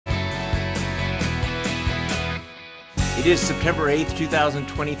It is September 8th,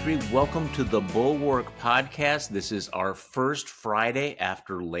 2023. Welcome to the Bulwark Podcast. This is our first Friday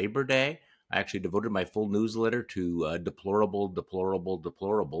after Labor Day. I actually devoted my full newsletter to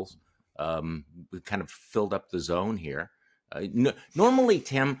deplorables. We kind of filled up the zone here. Normally,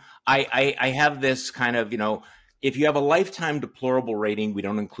 Tim, I have this kind of, if you have a lifetime deplorable rating, we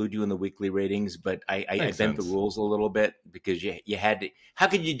don't include you in the weekly ratings, but I bent the rules a little bit because you had to. How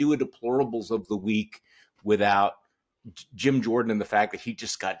could you do a deplorables of the week without Jim Jordan and the fact that he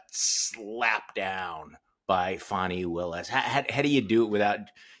just got slapped down by Fonnie Willis? How do you do it without,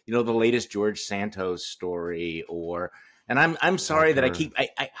 the latest George Santos story? And I'm sorry that I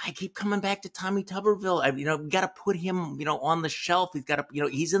keep coming back to Tommy Tuberville. We got to put him, on the shelf. He's got to,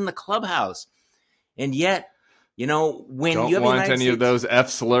 he's in the clubhouse, and yet, when don't you have want any of those F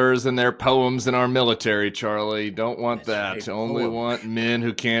slurs in their poems in our military, Charlie. Don't want that. Right. Only want men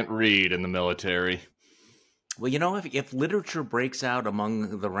who can't read in the military. Well, if literature breaks out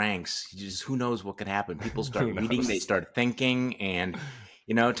among the ranks, who knows what could happen? People start reading, they start thinking, and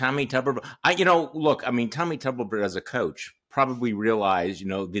Tommy Tuberville. Tommy Tuberville as a coach probably realized,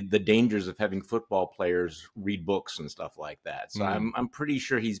 the dangers of having football players read books and stuff like that. So I'm pretty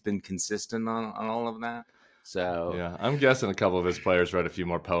sure he's been consistent on all of that. So yeah, I'm guessing a couple of his players read a few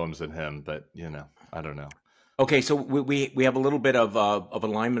more poems than him, but I don't know. Okay, so we have a little bit of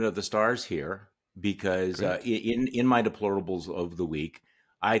alignment of the stars here. Because in my deplorables of the week,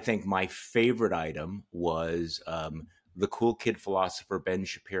 I think my favorite item was the cool kid philosopher Ben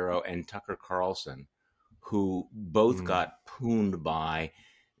Shapiro and Tucker Carlson, who both got pooned by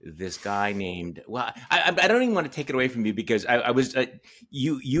this guy named. Well, I don't even want to take it away from you because I was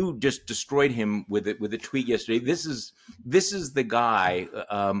you just destroyed him with a tweet yesterday. This is the guy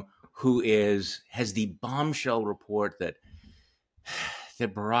who has the bombshell report that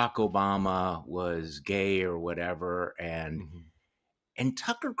Barack Obama was gay or whatever, and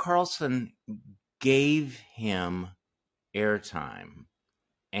Tucker Carlson gave him airtime,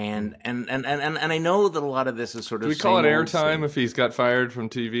 and I know that a lot that is sort of. Do we call it airtime if he's got fired from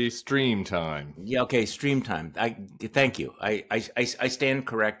TV? Stream time. Yeah, okay, stream time. Thank you. I stand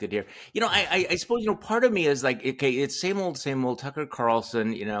corrected here. I suppose part of me is like, okay, it's same old. Tucker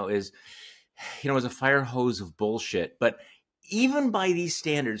Carlson, is a fire hose of bullshit, but. Even by these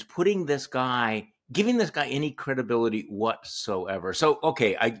standards, giving this guy any credibility whatsoever. So,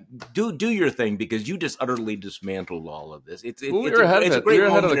 okay, I do your thing because you just utterly dismantled all of this. It's a great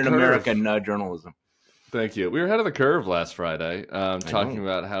moment in American journalism. Thank you. We were ahead of the curve last Friday, talking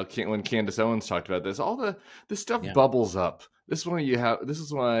about how when Candace Owens talked about this, this stuff bubbles up. This is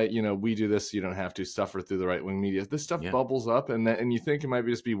why we do this. So you don't have to suffer through the right wing media. This stuff bubbles up, and you think it might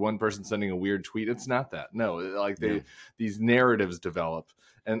just be one person sending a weird tweet. It's not that. No, these narratives develop,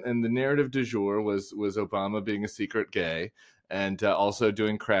 and the narrative du jour was Obama being a secret gay and also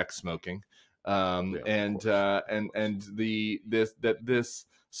doing crack smoking, this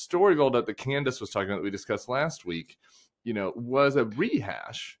story build up that Candace was talking about that we discussed last week. Was a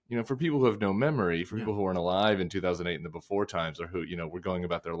rehash, for people who have no memory, for people who weren't alive in 2008 and the before times, or who, were going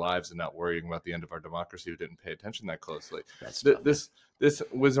about their lives and not worrying about the end of our democracy, who didn't pay attention that closely. This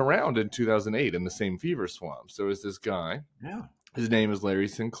was around in 2008 in the same fever swamp. So is this guy. Yeah. His name is Larry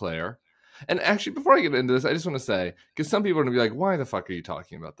Sinclair. And actually, before I get into this, I just want to say, because some people are going to be like, why the fuck are you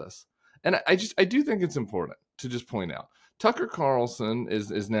talking about this? And I do think it's important to just point out. Tucker Carlson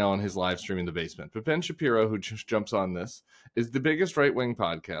is now in his live stream in the basement. But Ben Shapiro, who just jumps on this, is the biggest right-wing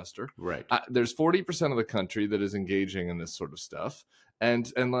podcaster. Right. There's 40% of the country that is engaging in this sort of stuff.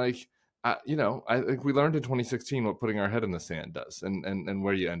 And I think we learned in 2016 what putting our head in the sand does and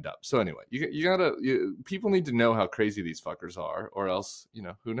where you end up. So anyway, people need to know how crazy these fuckers are, or else,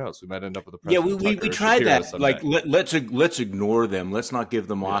 who knows? We might end up with a president. Yeah, we tried that. Someday. Like, let's ignore them. Let's not give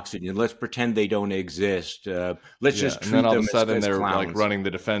them oxygen. Let's pretend they don't exist. Let's just treat them as clowns. And then all of a sudden they're like running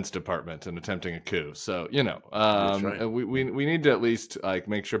the Defense Department and attempting a coup. So, that's right. we need to at least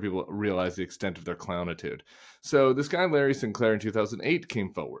make sure people realize the extent of their clownitude. So this guy, Larry Sinclair, in 2008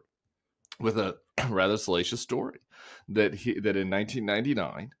 came forward with a rather salacious story that in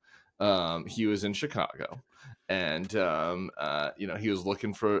 1999 he was in Chicago and he was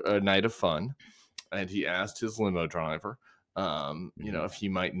looking for a night of fun, and he asked his limo driver if he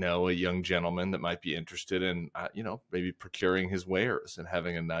might know a young gentleman that might be interested in maybe procuring his wares and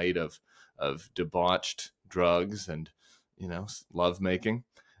having a night of debauched drugs and lovemaking.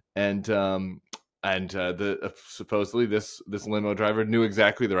 And supposedly this limo driver knew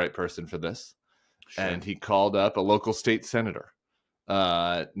exactly the right person for this. Sure. And he called up a local state senator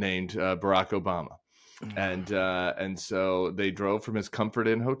named Barack Obama. And so they drove from his Comfort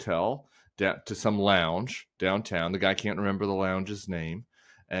Inn hotel down to some lounge downtown. The guy can't remember the lounge's name.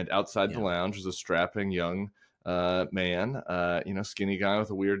 And outside the lounge was a strapping young man, skinny guy with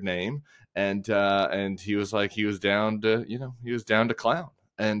a weird name. And he was down to clown.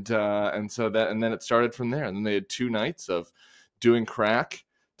 And then it started from there. And then they had 2 nights of doing crack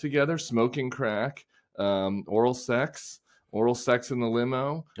together, smoking crack, oral sex in the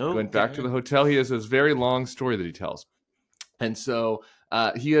limo, went back to the hotel. He has this very long story that he tells. And so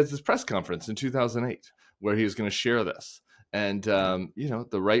he has this press conference in 2008 where he was going to share this. And,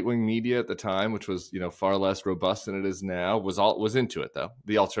 the right-wing media at the time, which was, far less robust than it is now, was into it, though.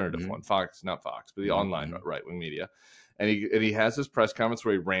 The alternative one, not Fox, but the online right-wing media. And he has this press conference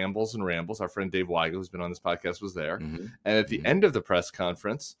where he rambles and rambles. Our friend Dave Weigel, who's been on this podcast, was there. And at the end of the press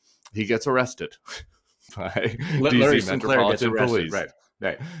conference, he gets arrested by DC Metropolitan Police.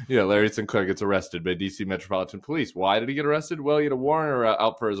 Right. Yeah, Larry Sinclair gets arrested by DC Metropolitan Police. Why did he get arrested? Well, he had a warrant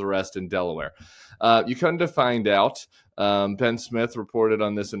out for his arrest in Delaware. You come to find out, Ben Smith reported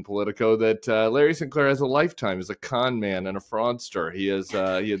on this in Politico, that Larry Sinclair has a lifetime as a con man and a fraudster. He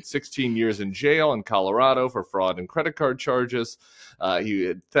had 16 years in jail in Colorado for fraud and credit card charges. He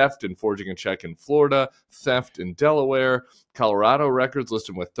had theft and forging a check in Florida, theft in Delaware. Colorado records list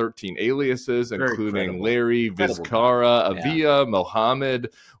him with 13 aliases, including Larry, Vizcarra, Avila,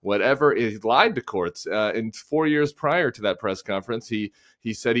 Mohammed, whatever. He lied to courts. In 4 years prior to that press conference, he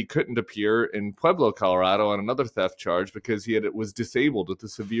said he couldn't appear in Pueblo, Colorado on another theft charge because was disabled with a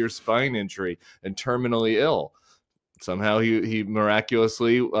severe spine injury and terminally ill. Somehow he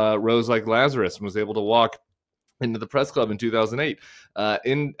miraculously rose like Lazarus and was able to walk into the press club in 2008.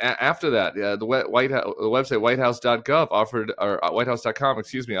 After that, the website whitehouse.gov whitehouse.com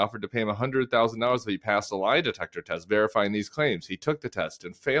offered to pay him $100,000 if he passed a lie detector test verifying these claims. He took the test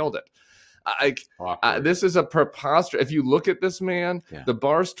and failed it. This is a preposterous. If you look at this man, the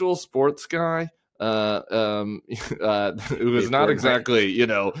Barstool Sports guy, it was not exactly,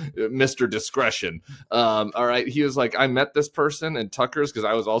 Mr. Discretion. All right. He was like, I met this person in Tucker's because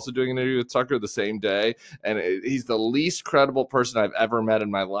I was also doing an interview with Tucker the same day. And he's the least credible person I've ever met in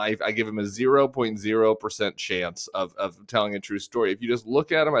my life. I give him a 0.0% chance of telling a true story. If you just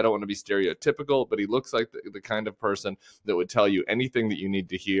look at him, I don't want to be stereotypical, but he looks like the kind of person that would tell you anything that you need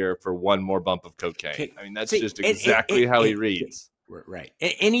to hear for one more bump of cocaine. I mean, that's just exactly how he reads. Right.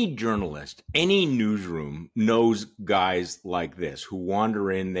 Any journalist, any newsroom knows guys like this who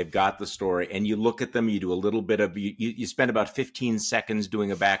wander in, they've got the story, and you look at them, you do a little bit of, you spend about 15 seconds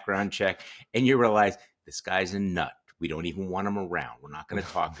doing a background check, and you realize this guy's a nut. We don't even want him around. We're not going to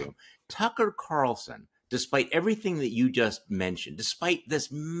talk to him. Tucker Carlson, despite everything that you just mentioned, despite this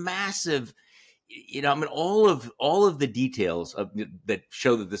massive, all of the details that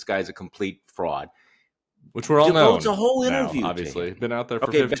show that this guy's a complete fraud, which we're all known. It's a whole interview. Now, obviously, been out there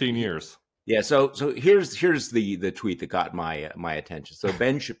for 15 years. Yeah. So here's the tweet that got my attention. So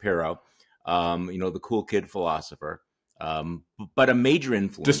Ben Shapiro, the cool kid philosopher, but a major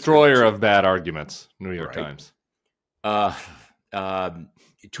influence, destroyer of bad arguments. New York Times.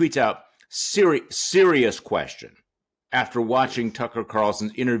 Tweets out serious question after watching Tucker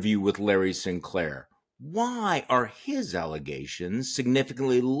Carlson's interview with Larry Sinclair. Why are his allegations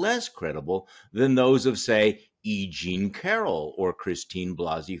significantly less credible than those of, say, E. Jean Carroll or Christine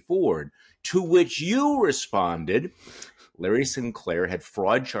Blasey Ford? To which you responded, Larry Sinclair had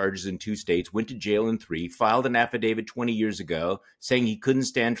fraud charges in 2 states, went to jail in 3, filed an affidavit 20 years ago saying he couldn't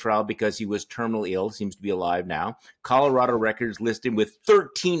stand trial because he was terminally ill, seems to be alive now. Colorado records list him with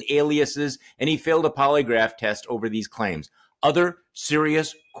 13 aliases, and he failed a polygraph test over these claims. Other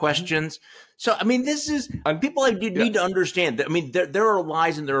serious questions? So, I mean, this is people need to understand that. I mean, there are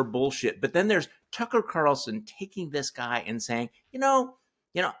lies and there are bullshit, but then there's Tucker Carlson taking this guy and saying,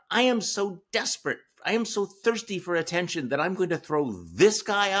 I am so desperate. I am so thirsty for attention that I'm going to throw this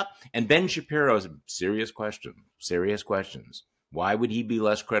guy up. And Ben Shapiro's serious questions. Why would he be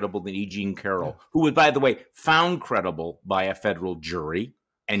less credible than E. Jean Carroll, who was, by the way, found credible by a federal jury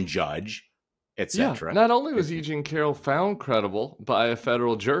and judge, etc.? Not only was E. Jean Carroll found credible by a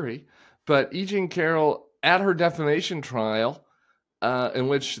federal jury, but E. Jean Carroll, at her defamation trial, in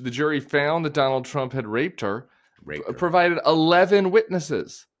which the jury found that Donald Trump had raped her. Provided 11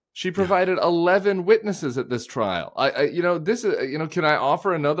 witnesses. She provided 11 witnesses at this trial. Can I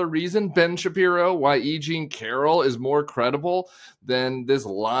offer another reason, Ben Shapiro, why E. Jean Carroll is more credible than this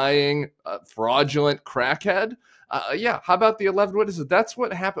lying, fraudulent crackhead? Yeah, how about the 11 witnesses? That's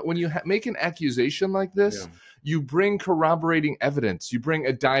what happened when you make an accusation like this. Yeah. You bring corroborating evidence. You bring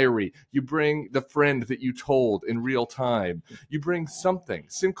a diary. You bring the friend that you told in real time. You bring something.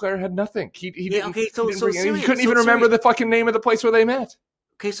 Sinclair had nothing. He didn't bring any. He couldn't even remember the fucking name of the place where they met.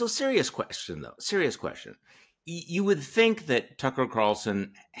 Okay, so serious question, though. Serious question. You would think that Tucker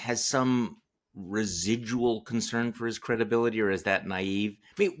Carlson has some residual concern for his credibility, or is that naive?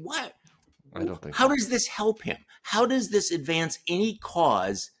 I mean, what? I don't think How so. does this help him? How does this advance any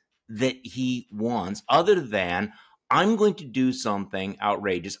cause that he wants other than I'm going to do something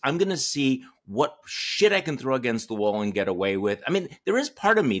outrageous? I'm going to see what shit I can throw against the wall and get away with. I mean, there is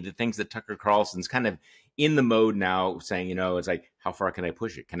part of me that thinks that Tucker Carlson's kind of in the mode now saying, it's like, how far can I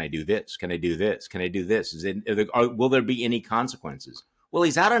push it? Can I do this? Can I do this? Can I do this? Will there be any consequences? Well,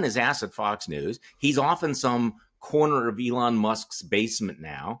 he's out on his ass at Fox News. He's off in some corner of Elon Musk's basement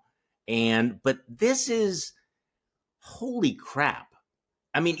now. But this is, holy crap.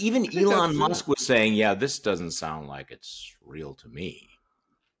 I mean, even Elon Musk was saying, yeah, this doesn't sound like it's real to me.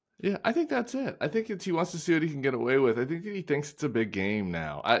 Yeah, I think that's it. I think he wants to see what he can get away with. I think that he thinks it's a big game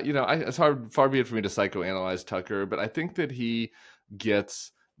now. It's far be it for me to psychoanalyze Tucker, but I think that he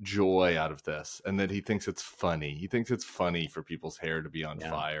gets joy out of this and that he thinks it's funny. He thinks it's funny for people's hair to be on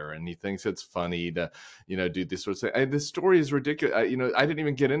fire, and he thinks it's funny to, do this sort of thing. This story is ridiculous. I didn't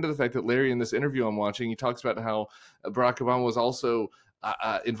even get into the fact that Larry, in this interview I'm watching, he talks about how Barack Obama was also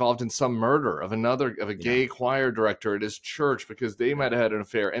involved in some murder of a gay choir director at his church because they might have had an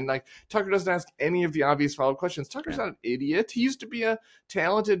affair. And like Tucker doesn't ask any of the obvious follow-up questions. Tucker's not an idiot. He used to be a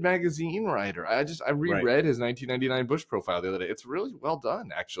talented magazine writer. I reread his 1999 Bush profile the other day. It's really well done,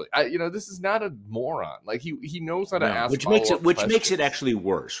 actually. this is not a moron. Like he knows how to ask, which makes it actually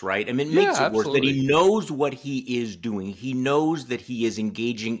worse, right? I mean, it makes it worse that he knows what he is doing. He knows that he is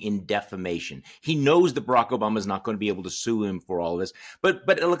engaging in defamation. He knows that Barack Obama is not going to be able to sue him for all this. But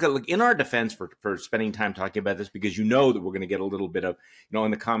look, in our defense for spending time talking about this, because that we're going to get a little bit of,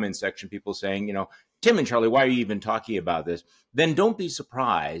 in the comment section, people saying, Tim and Charlie, why are you even talking about this? Then don't be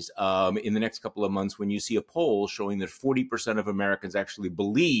surprised in the next couple of months when you see a poll showing that 40% of Americans actually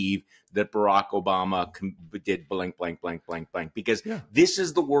believe that Barack Obama did blank, blank, blank, blank, blank, because this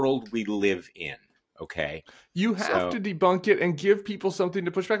is the world we live in. Okay, you have to debunk it and give people something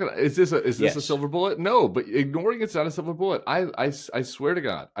to push back on. Is this a silver bullet? No, but ignoring it's not a silver bullet. I swear to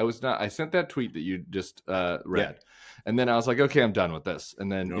God, I was not. I sent that tweet that you just read, and then I was like, okay, I'm done with this.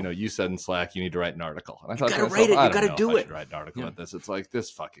 And then you said in Slack you need to write an article, and I thought, you got to do it. Write an article about this. It's like this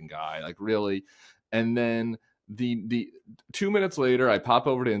fucking guy, like really. And then the 2 minutes later, I pop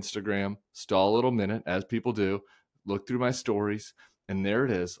over to Instagram, stall a little minute as people do, look through my stories. And there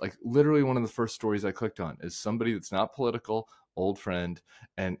it is. Like literally one of the first stories I clicked on is somebody that's not political, old friend.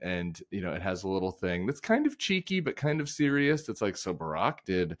 And it has a little thing that's kind of cheeky, but kind of serious. It's like, so Barack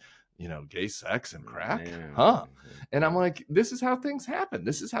did, gay sex and crack, huh? And I'm like, this is how things happen.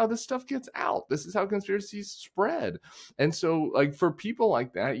 This is how this stuff gets out. This is how conspiracies spread. And so like for people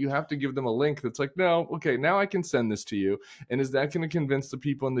like that, you have to give them a link that's like, no, okay, now I can send this to you. And is that going to convince the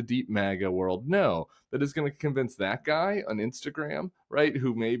people in the deep MAGA world? No, that is going to convince that guy on Instagram, right?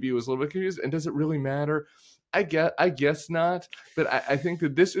 Who maybe was a little bit confused. And does it really matter? I guess not, but I think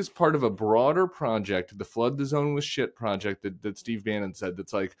that this is part of a broader project, the Flood the Zone with Shit project that Steve Bannon said,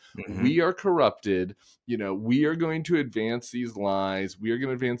 that's like, we are corrupted, we are going to advance these lies, we are going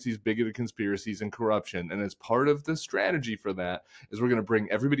to advance these bigoted conspiracies and corruption, and as part of the strategy for that is we're going to bring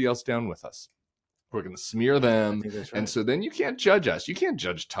everybody else down with us. We're going to smear them. Right. And so then you can't judge us. You can't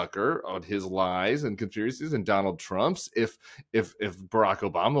judge Tucker on his lies and conspiracies and Donald Trump's. If Barack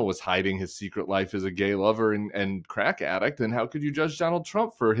Obama was hiding his secret life as a gay lover and crack addict, then how could you judge Donald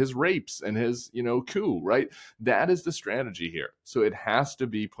Trump for his rapes and his, coup, right? That is the strategy here. So it has to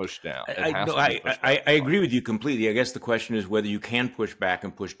be pushed down. I agree with you completely. I guess the question is whether you can push back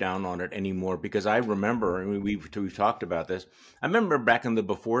and push down on it anymore, because I remember, and we've talked about this, I remember back in the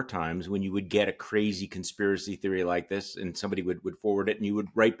before times when you would get a crazy conspiracy theory like this and somebody would forward it and you would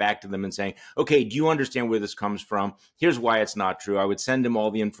write back to them and saying, okay, do you understand where this comes from? Here's why it's not true. I would send them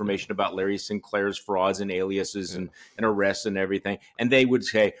all the information about Larry Sinclair's frauds and aliases and arrests and everything. And they would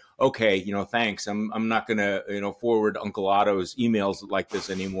say, okay, thanks. I'm not going to, forward Uncle Otto's emails like this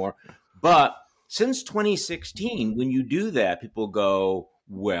anymore. But since 2016, when you do that, people go,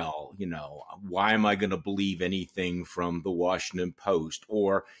 well, why am I going to believe anything from the Washington Post?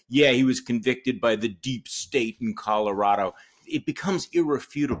 Or, yeah, he was convicted by the deep state in Colorado. It becomes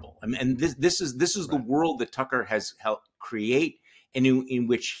irrefutable. I mean, and this is the world that Tucker has helped create and in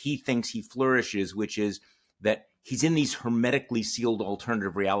which he thinks he flourishes, which is that he's in these hermetically sealed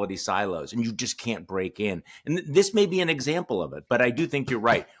alternative reality silos, and you just can't break in. And this may be an example of it, but I do think you're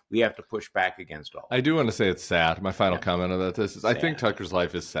right. We have to push back against all. I do want to say it's sad. My final comment about this is, Sad. I think Tucker's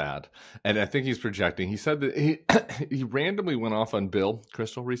life is sad, and I think he's projecting. He said that he randomly went off on Bill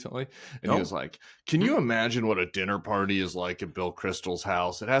Kristol recently, and he was like, "Can you imagine what a dinner party is like at Bill Kristol's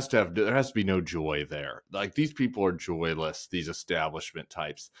house? There has to be no joy there. Like, these people are joyless, these establishment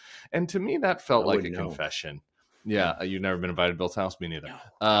types." And to me, that felt like a confession. Yeah, you've never been invited to Bill's house? Me neither.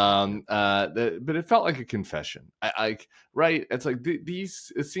 No. But it felt like a confession. Right? It's like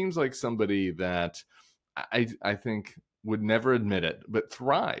these. It seems like somebody that I think would never admit it, but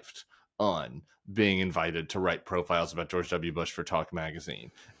thrived on being invited to write profiles about George W. Bush for Talk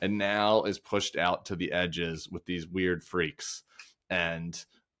Magazine, and now is pushed out to the edges with these weird freaks, and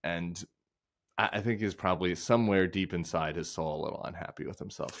I think he's probably somewhere deep inside his soul a little unhappy with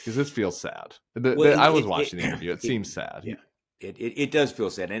himself, because this feels sad. I was watching the interview. It seems sad. Yeah, it does feel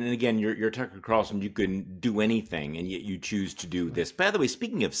sad. And again, you're Tucker Carlson. You can do anything, and yet you choose to do this. By the way,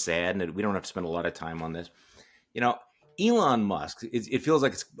 speaking of sad, and we don't have to spend a lot of time on this, Elon Musk, it feels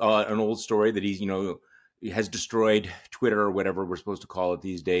like it's an old story that he's, has destroyed Twitter or whatever we're supposed to call it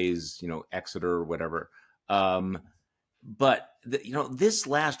these days, Exeter or whatever. But this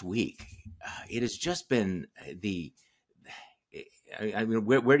last week, it has just been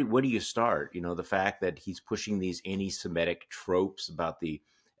where do you start? The fact that he's pushing these anti-Semitic tropes about the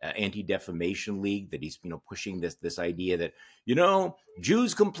Anti-Defamation League, that he's pushing this idea that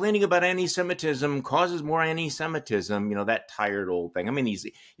Jews complaining about anti-Semitism causes more anti-Semitism. That tired old thing. I mean, he's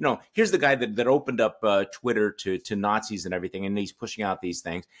here's the guy that opened up Twitter to Nazis and everything, and he's pushing out these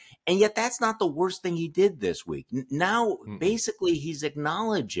things. And yet, that's not the worst thing he did this week. Now, basically, he's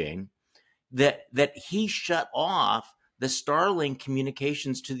acknowledging that he shut off the Starlink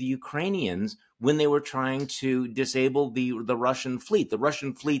communications to the Ukrainians when they were trying to disable the Russian fleet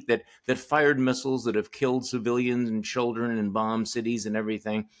that fired missiles that have killed civilians and children and bombed cities and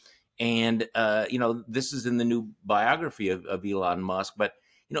everything. And, this is in the new biography of Elon Musk. But,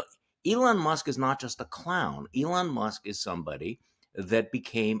 Elon Musk is not just a clown. Elon Musk is somebody that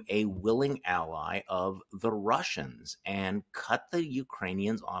became a willing ally of the Russians and cut the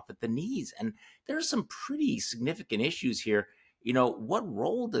Ukrainians off at the knees. And there are some pretty significant issues here. What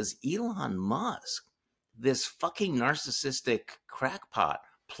role does Elon Musk, this fucking narcissistic crackpot,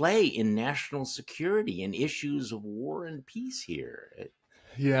 play in national security and issues of war and peace here?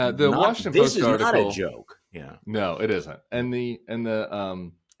 The Washington Post article. This is not a joke. Yeah. No, it isn't. And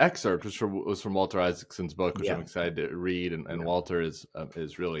the excerpt was from Walter Isaacson's book, which I'm excited to read. And Walter is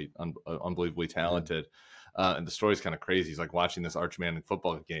really unbelievably talented. And the story's kind of crazy. He's like watching this Arch Manning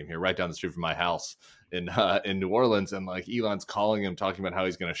football game here right down the street from my house in New Orleans. And like Elon's calling him, talking about how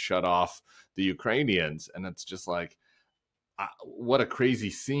he's going to shut off the Ukrainians. And it's just like, what a crazy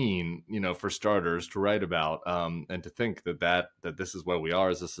scene, for starters, to write about, and to think that this is where we are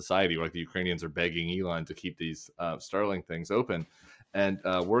as a society. Like the Ukrainians are begging Elon to keep these Starlink things open and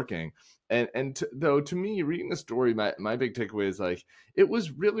working. Though to me, reading the story, my big takeaway is like, it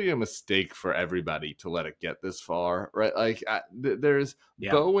was really a mistake for everybody to let it get this far, right? Like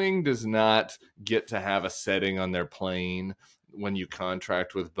Boeing does not get to have a setting on their plane when you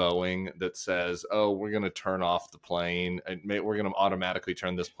contract with Boeing that says, oh, we're going to turn off the plane and we're going to automatically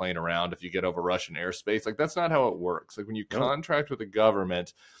turn this plane around if you get over Russian airspace. Like, that's not how it works. Like, when you contract with the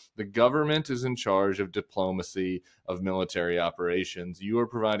government is in charge of diplomacy, of military operations. You are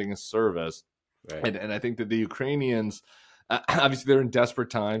providing a service. Right. And I think that the Ukrainians, obviously they're in desperate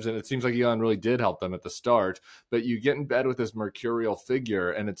times, and it seems like Elon really did help them at the start, but you get in bed with this mercurial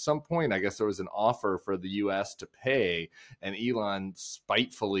figure, and at some point, I guess there was an offer for the U.S. to pay, and Elon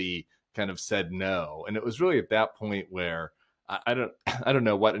spitefully kind of said no. And it was really at that point where I don't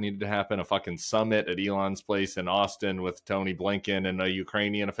know what needed to happen, a fucking summit at Elon's place in Austin with Tony Blinken and a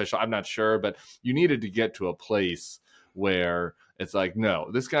Ukrainian official. I'm not sure, but you needed to get to a place where it's like,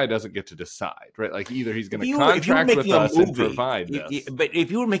 no, this guy doesn't get to decide, right? Like, either he's going to contract with us and provide this. But if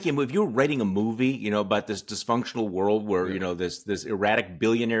you were writing a movie, about this dysfunctional world where, this erratic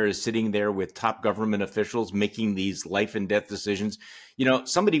billionaire is sitting there with top government officials making these life and death decisions,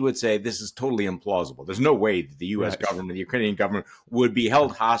 somebody would say this is totally implausible. There's no way that the U.S. government, the Ukrainian government would be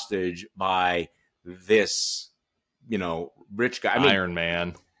held hostage by this, rich guy. Iron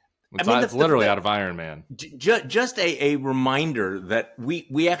Man. It's literally out of Iron Man. Just a reminder that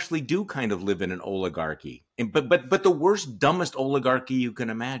we actually do kind of live in an oligarchy, but the worst, dumbest oligarchy you can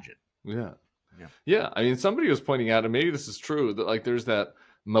imagine. Yeah. I mean, somebody was pointing out, and maybe this is true, that like there's that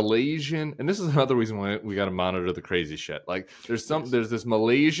Malaysian, and this is another reason why we got to monitor the crazy shit. Like there's this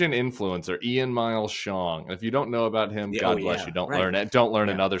Malaysian influencer, Ian Miles Chong. And if you don't know about him, God bless you. Don't learn it. Don't learn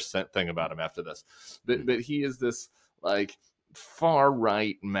another thing about him after this. But he is this like far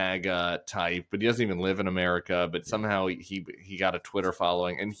right MAGA type, but he doesn't even live in America. But somehow he got a Twitter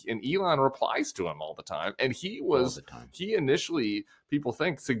following, and Elon replies to him all the time. And he initially, people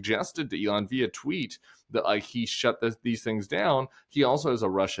think, suggested to Elon via tweet that like he shut these things down. He also has a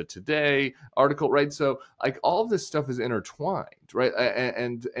Russia Today article, right? So like all of this stuff is intertwined, right?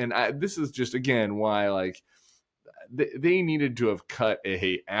 And this is just again why like they needed to have cut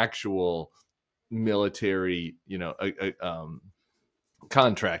a actual military,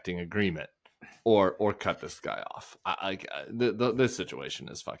 contracting agreement, or cut this guy off. This situation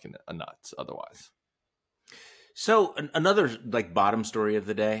is fucking nuts. Otherwise. So another like bottom story of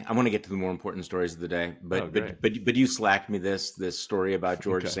the day. I want to get to the more important stories of the day, but you slacked me this story about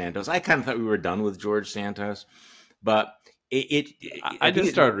George Santos. I kind of thought we were done with George Santos, but I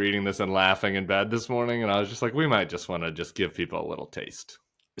just started reading this and laughing in bed this morning, and I was just like, we might just want to just give people a little taste.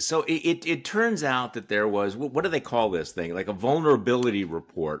 So it turns out that there was, what do they call this thing? Like a vulnerability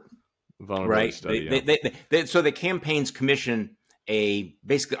report, vulnerability study. So the campaigns commission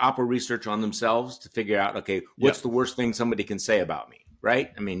basically oppo research on themselves to figure out, okay, what's the worst thing somebody can say about me,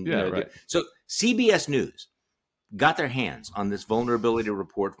 right? I mean, so CBS News got their hands on this vulnerability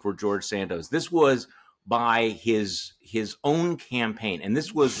report for George Santos. This was by his own campaign, and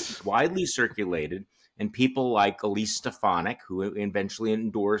this was widely circulated. And people like Elise Stefanik, who eventually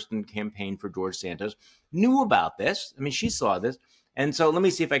endorsed and campaigned for George Santos, knew about this. I mean, she saw this. And so let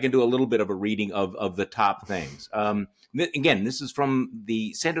me see if I can do a little bit of a reading of the top things. Again, this is from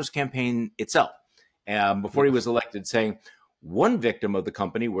the Santos campaign itself, before he was elected, saying, one victim of the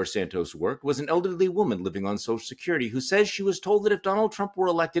company where Santos worked was an elderly woman living on Social Security who says she was told that if Donald Trump were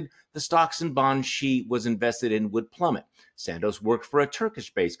elected, the stocks and bonds she was invested in would plummet. Santos worked for a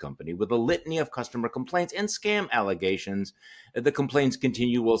Turkish-based company with a litany of customer complaints and scam allegations. The complaints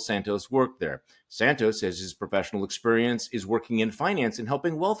continue while Santos worked there. Santos says his professional experience is working in finance and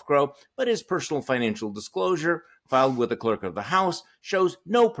helping wealth grow, but his personal financial disclosure, filed with the clerk of the House, shows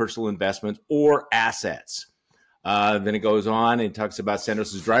no personal investments or assets. Then it goes on and talks about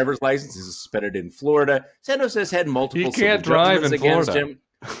Santos' driver's license is suspended in Florida. Santos has had multiple civil judgments against him.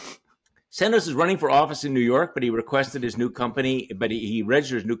 Santos is running for office in New York, but he requested his new company, he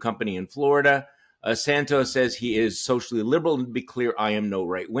registered his new company in Florida. Santos says he is socially liberal, and to be clear, I am no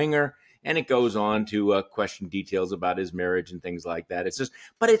right winger. And it goes on to question details about his marriage and things like that. It's just,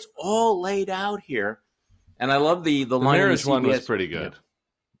 but it's all laid out here. And I love the line. Marriage one was pretty good.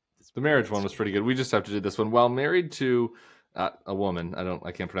 The marriage one was pretty good. We just have to do this one. While married to a woman,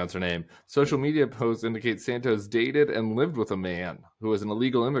 I can't pronounce her name, social media posts indicate Santos dated and lived with a man who was an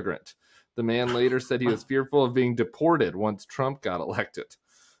illegal immigrant. The man later said he was fearful of being deported once Trump got elected.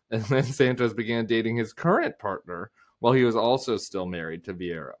 And then Santos began dating his current partner while he was also still married to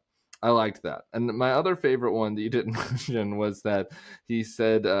Vieira. I liked that. And my other favorite one that you didn't mention was that he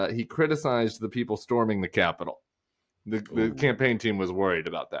said he criticized the people storming the Capitol. The campaign team was worried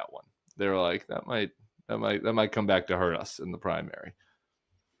about that one. They were like, that might come back to hurt us in the primary.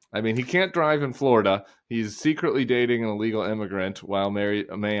 I mean, he can't drive in Florida. He's secretly dating an illegal immigrant while married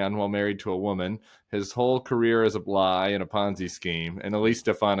to a woman. His whole career is a lie and a Ponzi scheme. And Elise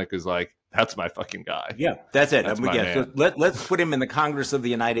Stefanik is like, that's my fucking guy. Yeah, that's it. So let's put him in the Congress of the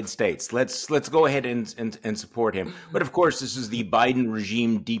United States. Let's go ahead and support him. But of course, this is the Biden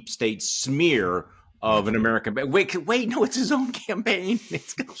regime deep state smear of an American. Wait, no, it's his own campaign.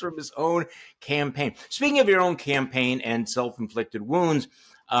 It comes from his own campaign. Speaking of your own campaign and self-inflicted wounds,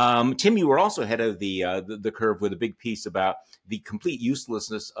 Tim, you were also ahead of the curve with a big piece about the complete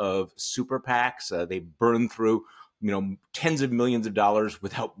uselessness of super PACs. They burn through, tens of millions of dollars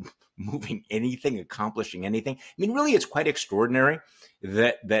without moving anything, accomplishing anything. I mean, really, it's quite extraordinary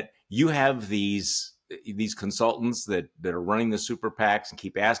that you have these consultants that are running the super PACs and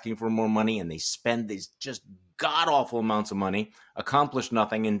keep asking for more money, and they spend these just god awful amounts of money, accomplish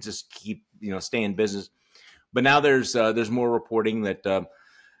nothing, and just keep stay in business. But now there's more reporting that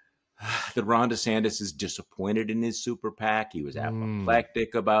Ron DeSantis is disappointed in his super PAC. He was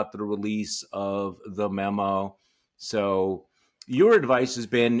apoplectic about the release of the memo. So your advice has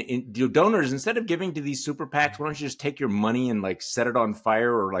been, donors, instead of giving to these super PACs, why don't you just take your money and set it on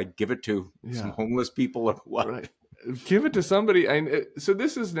fire, or give it to some homeless people or what? Right. Give it to somebody. So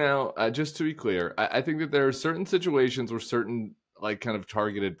this is now, just to be clear, I think that there are certain situations where certain like kind of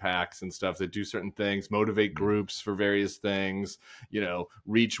targeted PACs and stuff that do certain things, motivate groups for various things, you know,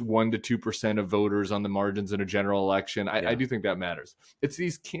 reach 1 to 2% of voters on the margins in a general election. I do think that matters. It's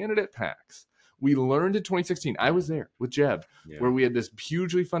these candidate PACs. We learned in 2016, I was there with Jeb, where we had this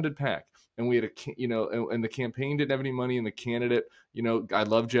hugely funded PAC. And we had and the campaign didn't have any money, and the candidate, you know, I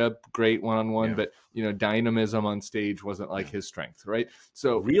love Jeb, great one-on-one, but, you know, dynamism on stage wasn't like his strength, right?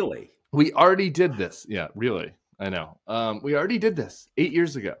 So really, we already did this. Yeah, really. I know. We already did this 8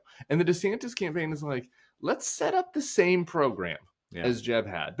 years ago. And the DeSantis campaign is like, let's set up the same program as Jeb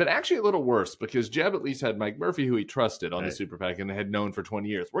had, but actually a little worse, because Jeb at least had Mike Murphy, who he trusted on the super PAC and had known for 20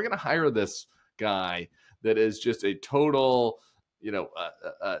 years. We're going to hire this guy that is just a total, you know,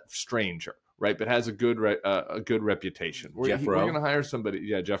 stranger, right? But has a good reputation. We're going to hire somebody.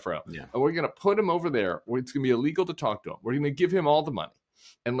 Yeah, Jeff Rowe. Yeah. And we're going to put him over there where it's going to be illegal to talk to him. We're going to give him all the money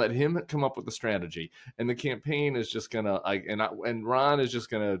and let him come up with the strategy. And the campaign is just going to, and Ron is just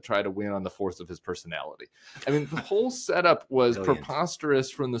going to try to win on the force of his personality. I mean, the whole setup was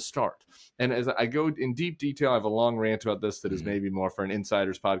preposterous from the start. And as I go in deep detail, I have a long rant about this that is maybe more for an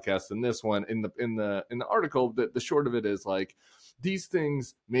insider's podcast than this one. In the article, the short of it is like, these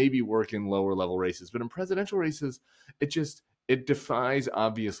things maybe work in lower level races, but in presidential races, it defies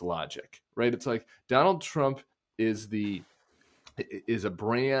obvious logic, right? It's like Donald Trump is a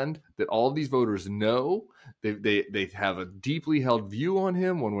brand that all of these voters know. They have a deeply held view on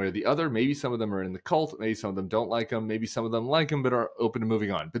him one way or the other. Maybe some of them are in the cult. Maybe some of them don't like him. Maybe some of them like him but are open to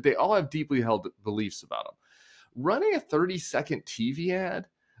moving on. But they all have deeply held beliefs about him. Running a 30-second TV ad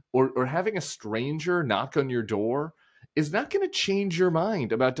or having a stranger knock on your door is not going to change your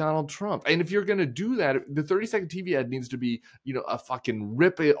mind about Donald Trump. And if you're going to do that, the 30-second TV ad needs to be, you know, a fucking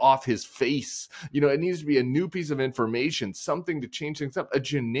rip it off his face. You know, it needs to be a new piece of information, something to change things up. A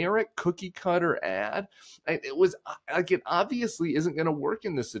generic cookie cutter ad, it was like, it obviously isn't going to work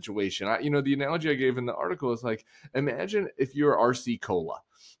in this situation. You know, the analogy I gave in the article is like, imagine if you're RC Cola.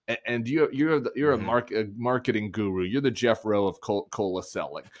 And you're a marketing guru. You're the Jeff Rowe of cola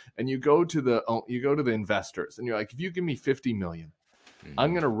selling, and you go to the investors, and you're like, if you give me $50 million,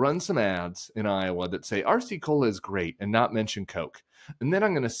 I'm going to run some ads in Iowa that say RC Cola is great and not mention Coke, and then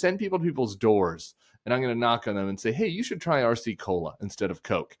I'm going to send people to people's doors, and I'm going to knock on them and say, hey, you should try RC Cola instead of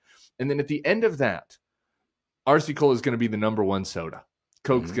Coke, and then at the end of that, RC Cola is going to be the number one soda.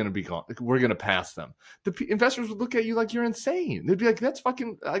 Coke's going to be gone. We're going to pass them. The investors would look at you like you're insane. They'd be like, that's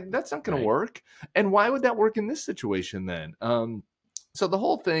fucking, that's not going to work. And why would that work in this situation then? So the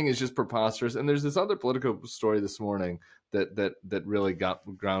whole thing is just preposterous. And there's this other political story this morning that really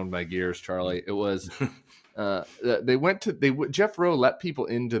ground my gears, Charlie. It was Jeff Rowe let people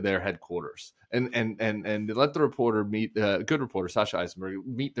into their headquarters and they let the reporter meet good reporter Sasha Eisenberg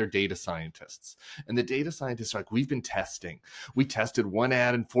meet their data scientists. And the data scientists are like, we've been testing. We tested one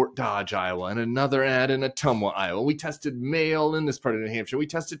ad in Fort Dodge, Iowa, and another ad in Ottumwa, Iowa. We tested mail in this part of New Hampshire. We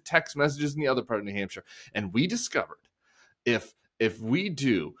tested text messages in the other part of New Hampshire. And we discovered if we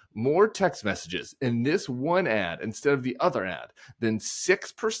do more text messages in this one ad instead of the other ad, then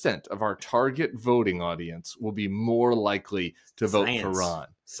 6% of our target voting audience will be more likely to vote for Ron.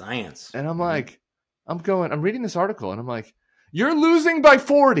 Science. And I'm like, I'm reading this article and I'm like, you're losing by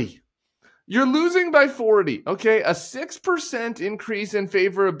 40. You're losing by 40. Okay. A 6% increase in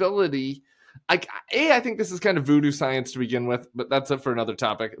favorability. I think this is kind of voodoo science to begin with, but that's up for another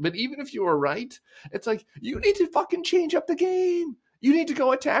topic. But even if you are right, it's like, you need to fucking change up the game. You need to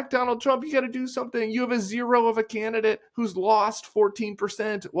go attack Donald Trump. You got to do something. You have a zero of a candidate who's lost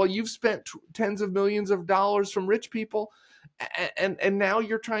 14% while you've spent tens of millions of dollars from rich people. And now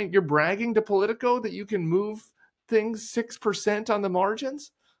you're bragging to Politico that you can move things 6% on the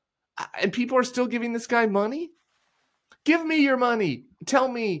margins. And people are still giving this guy money. Give me your money. Tell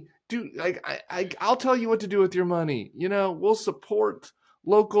me. Dude, I'll tell you what to do with your money. You know, we'll support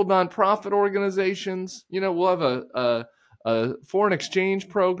local nonprofit organizations. You know, we'll have a foreign exchange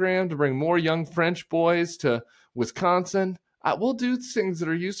program to bring more young French boys to Wisconsin. We'll do things that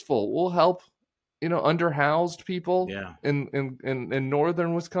are useful. We'll help, you know, underhoused people in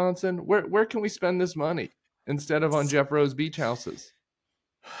northern Wisconsin. Where can we spend this money instead of on Jeff Rowe's beach houses?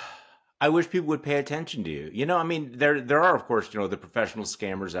 I wish people would pay attention to you. You know, I mean, there are, of course, you know, the professional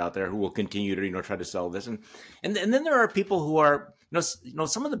scammers out there who will continue to, you know, try to sell this. And then there are people who are, you know,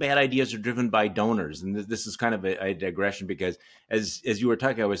 some of the bad ideas are driven by donors. And this is kind of a digression because as you were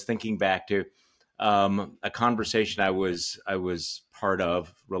talking, I was thinking back to a conversation I was part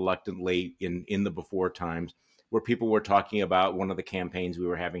of reluctantly in the before times, where people were talking about one of the campaigns we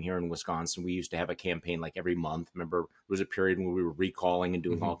were having here in Wisconsin. We used to have a campaign like every month. Remember, there was a period when we were recalling and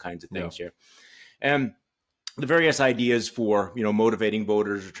doing all kinds of things here. And the various ideas for, motivating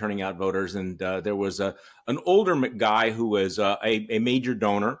voters or turning out voters. And there was an older guy who was a major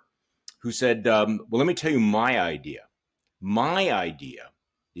donor who said, well, let me tell you my idea. My idea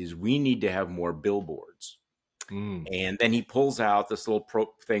is we need to have more billboards. And then he pulls out this little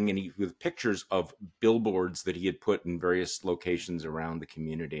thing and with pictures of billboards that he had put in various locations around the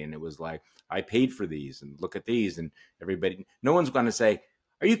community. And it was like, I paid for these and look at these. And everybody, no one's going to say,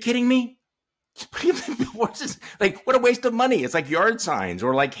 are you kidding me? Like, what a waste of money. It's like yard signs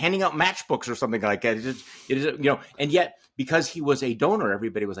or like handing out matchbooks or something like that. It is, and yet because he was a donor,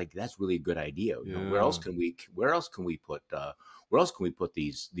 everybody was like, that's really a good idea. Where else can we put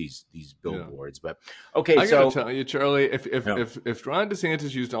these billboards? But okay, I gotta tell you, Charlie, if Ron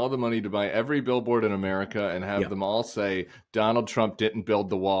DeSantis used all the money to buy every billboard in America and have them all say Donald Trump didn't build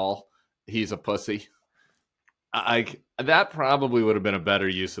the wall, he's a pussy, that probably would have been a better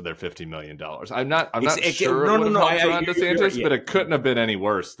use of their $50 million. I'm not sure it would have helped Ron DeSantis, but it couldn't have been any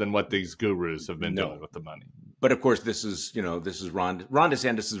worse than what these gurus have been doing with the money. But of course, this is Ron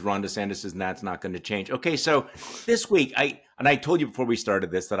DeSantis is Ron DeSantis, and that's not going to change. Okay, so this week, I told you before we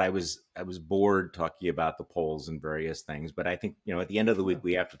started this that I was bored talking about the polls and various things. But I think at the end of the week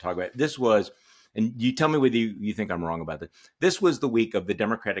we have to talk about it. This was, and you tell me whether you think I'm wrong about this. This was the week of the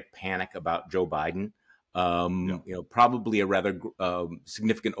Democratic panic about Joe Biden. Probably a rather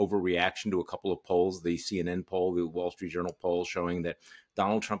significant overreaction to a couple of polls, the CNN poll, the Wall Street Journal poll, showing that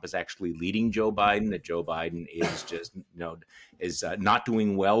Donald Trump is actually leading Joe Biden, that Joe Biden is just, not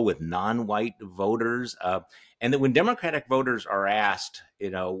doing well with non-white voters. And that when Democratic voters are asked,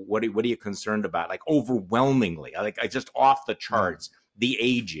 what are you concerned about? Like overwhelmingly, just off the charts, the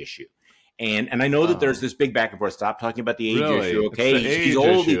age issue. And I know that there's this big back and forth. Stop talking about the age issue. Okay. He's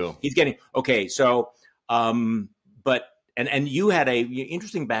old. He's getting, okay. So, but you had a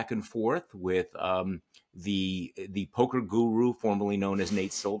interesting back and forth with the poker guru formerly known as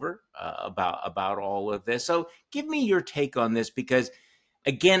Nate Silver about all of this. So give me your take on this, because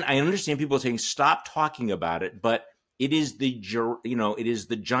again, I understand people saying stop talking about it, but it is the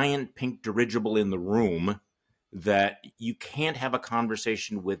giant pink dirigible in the room that you can't have a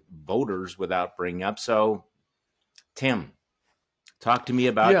conversation with voters without bringing up. So, Tim, talk to me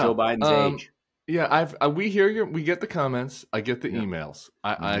about Joe Biden's age. Yeah, we hear we get the comments. I get the emails.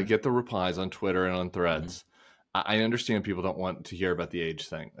 I get the replies on Twitter and on Threads. I understand people don't want to hear about the age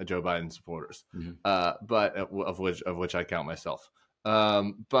thing, Joe Biden supporters, but of which I count myself.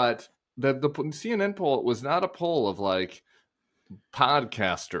 But the CNN poll was not a poll of like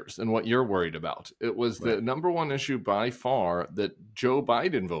podcasters and what you're worried about. It was the number one issue by far that Joe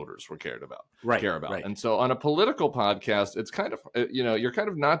Biden voters care about. Right. And so on a political podcast, it's kind of, you're kind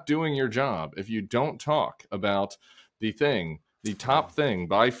of not doing your job if you don't talk about the top thing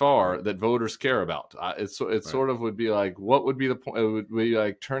by far that voters care about. It sort of would be like, what would be the point? It would be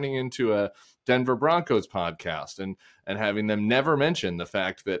like turning into a Denver Broncos podcast and having them never mention the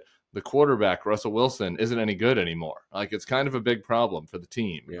fact that the quarterback, Russell Wilson, isn't any good anymore. Like, it's kind of a big problem for the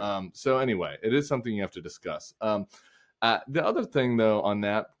team. Yeah. So anyway, it is something you have to discuss. The other thing, though, on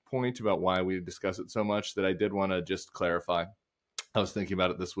that point about why we discuss it so much that I did want to just clarify, I was thinking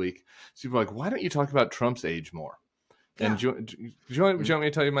about it this week. So people are like, why don't you talk about Trump's age more? Yeah. And do you want me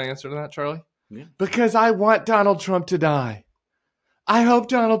to tell you my answer to that, Charlie? Yeah. Because I want Donald Trump to die. I hope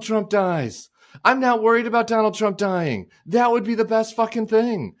Donald Trump dies. I'm not worried about Donald Trump dying. That would be the best fucking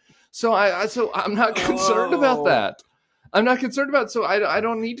thing. So I'm not concerned about that. I'm not concerned about it. So I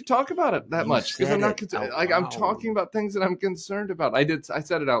don't need to talk about it that much because I'm not concerned. Like, I'm talking about things that I'm concerned about. I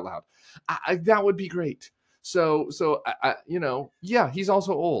said it out loud. That would be great. So he's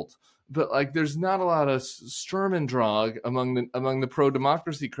also old, but like, there's not a lot of Sturm-und-Drang among the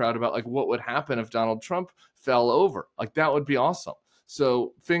pro-democracy crowd about like what would happen if Donald Trump fell over. Like, that would be awesome.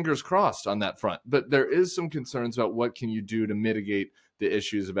 So fingers crossed on that front. But there is some concerns about what can you do to mitigate the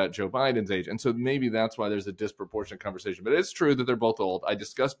issues about Joe Biden's age. And so maybe that's why there's a disproportionate conversation. But it's true that they're both old. I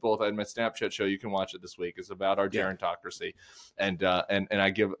discussed both. I had my Snapchat show. You can watch it this week. It's about our gerontocracy. And I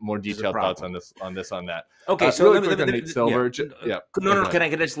give more detailed thoughts on that. Okay, so really quick on Nate Silver. No, can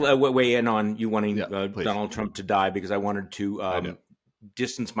I just weigh in on you wanting Donald Trump to die? Because I wanted to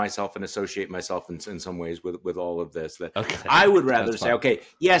distance myself and associate myself in some ways with all of this. That I would rather say, okay,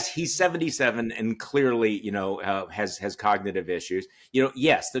 yes, he's 77 and clearly, has cognitive issues.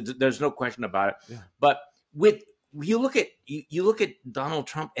 Yes, there's no question about it. Yeah. But you look at Donald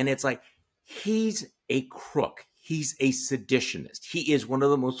Trump, and it's like he's a crook. He's a seditionist. He is one of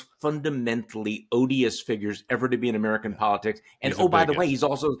the most fundamentally odious figures ever to be in American politics. And by the way, he's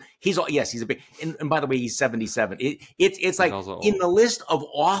a big. And by the way, he's 77. It's like in the list of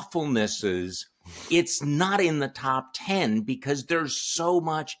awfulnesses, it's not in the top 10 because there's so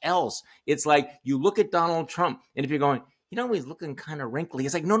much else. It's like you look at Donald Trump, and if you're going, he's looking kind of wrinkly.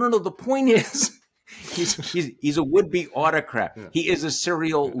 It's like no. The point is. He's a would-be autocrat. Yeah. He is a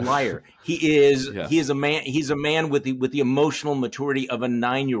serial liar. He is a man. He's a man with the emotional maturity of a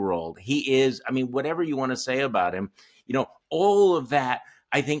 9-year-old. He is. I mean, whatever you want to say about him, all of that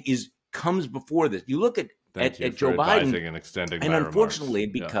I think comes before this. You look at Joe Biden and extending, and unfortunately,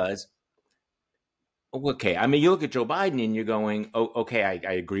 because. Okay, I mean, you look at Joe Biden and you're going, "Oh, okay,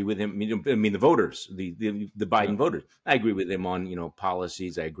 I agree with him." I mean, the voters, the Biden voters, I agree with him on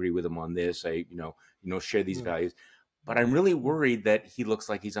policies. I agree with him on this. I share these values, but I'm really worried that he looks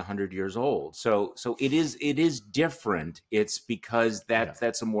like he's 100 years old. So it is different. It's because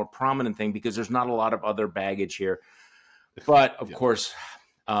that's a more prominent thing because there's not a lot of other baggage here. But of course,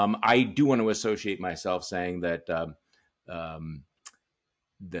 I do want to associate myself saying that.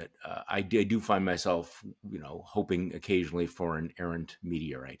 I do find myself, hoping occasionally for an errant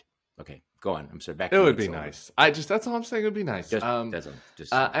meteorite. Okay, go on. I'm sorry. Back. It would be nice. That's all I'm saying. It would be nice. I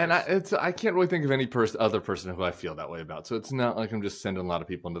can't really think of any other person who I feel that way about. So it's not like I'm just sending a lot of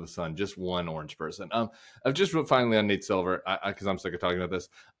people into the sun. Just one orange person. I've just finally on Nate Silver because I'm sick of talking about this.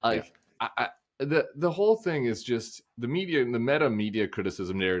 The whole thing is just the meta media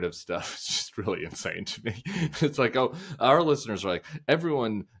criticism narrative stuff is just really insane to me. It's like, our listeners are like,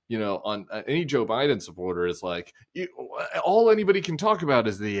 everyone, on any Joe Biden supporter is like, all anybody can talk about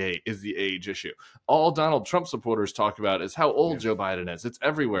is the age issue. All Donald Trump supporters talk about is how old Joe Biden is. It's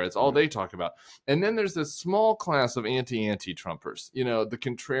everywhere. It's all they talk about. And then there's this small class of anti-Trumpers, the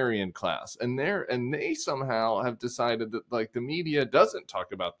contrarian class, and they somehow have decided that like the media doesn't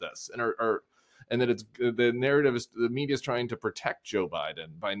talk about this and that it's the narrative is the media is trying to protect Joe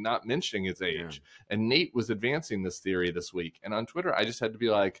Biden by not mentioning his age. Yeah. And Nate was advancing this theory this week. And on Twitter, I just had to be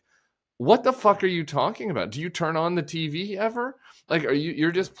like, what the fuck are you talking about? Do you turn on the TV ever? Like,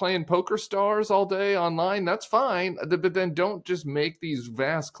 you're just playing Poker Stars all day online? That's fine. But then don't just make these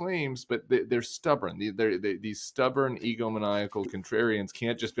vast claims, but they're stubborn. These stubborn, egomaniacal contrarians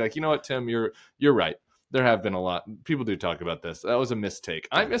can't just be like, you know what, Tim, you're right. There have been a lot. People do talk about this. That was a mistake.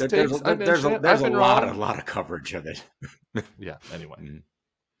 I mistake. There's a lot of coverage of it. Yeah. Anyway. Mm-hmm.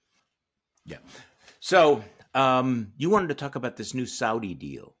 Yeah. So you wanted to talk about this new Saudi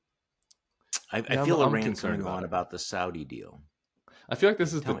deal. I feel a rant coming on about the Saudi deal. I feel like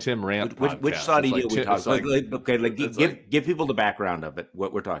this is Tim rant. Which Saudi deal we talking? Give people the background of it.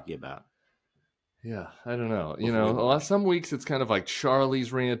 What we're talking about. Yeah, I don't know. Some weeks it's kind of like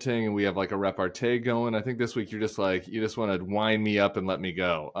Charlie's ranting, and we have like a repartee going. I think this week you're just like you just want to wind me up and let me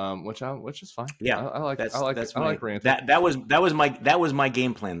go, which is fine. Yeah, I like ranting. That was my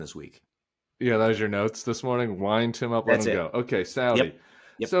game plan this week. Yeah, that was your notes this morning. Wind him up, let him go. Okay, Saudi.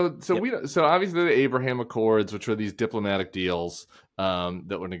 Yep. So obviously the Abraham Accords, which were these diplomatic deals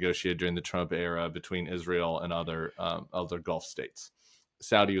that were negotiated during the Trump era between Israel and other Gulf states.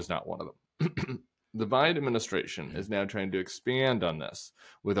 Saudi was not one of them. The Biden administration is now trying to expand on this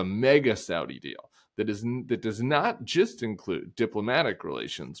with a mega Saudi deal that does not just include diplomatic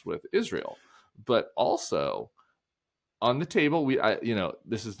relations with Israel, but also on the table.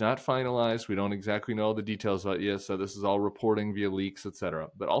 This is not finalized. We don't exactly know all the details about it yet, so this is all reporting via leaks, etc.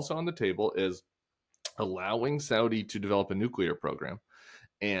 But also on the table is allowing Saudi to develop a nuclear program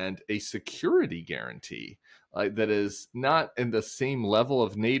and a security guarantee that is not in the same level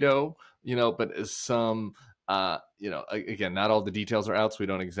of NATO, but is some, again, not all the details are out, so we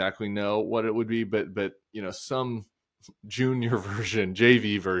don't exactly know what it would be, but some junior version,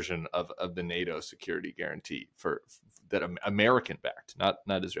 JV version of the NATO security guarantee for that American backed, not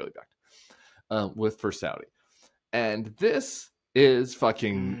Israeli backed, for Saudi. And this is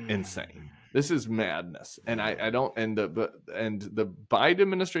fucking insane. This is madness. And the Biden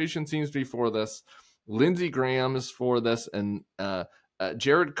administration seems to be for this. Lindsey Graham is for this, and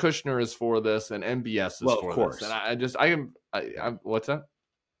Jared Kushner is for this, and MBS is for this. And I'm what's that?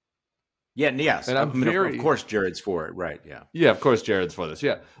 Yeah, yes. And of course Jared's for it, right? Yeah. Yeah, of course Jared's for this.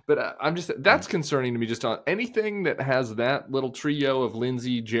 Yeah. But that's concerning to me, just on anything that has that little trio of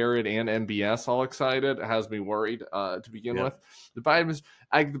Lindsey, Jared, and MBS all excited has me worried to begin with. The Biden is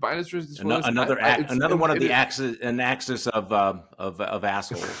another one of the axis of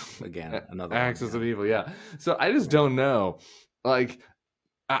assholes again. Another axis of evil, yeah. So I just don't know. Like,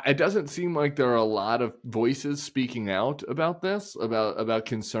 It doesn't seem like there are a lot of voices speaking out about this, about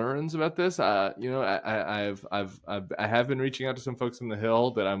concerns about this. You know, I have been reaching out to some folks on the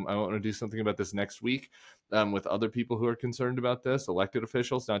Hill that I want to do something about this next week, with other people who are concerned about this, elected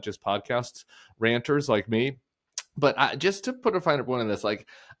officials, not just podcasts, ranters like me. But just to put a finer point on this, like,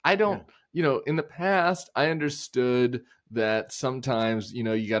 I don't, you know, in the past, I understood that sometimes, you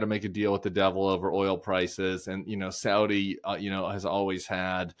know, you got to make a deal with the devil over oil prices. And, you know, Saudi, you know, has always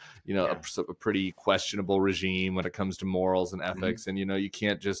had, you know, a pretty questionable regime when it comes to morals and ethics. And, you know, you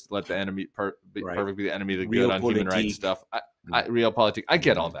can't just let the enemy perfect be the enemy of the good on human rights stuff. Realpolitik. I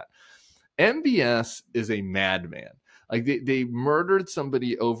get all that. MBS is a madman. Like, they murdered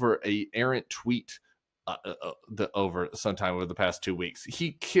somebody over a errant tweet over sometime over the past 2 weeks.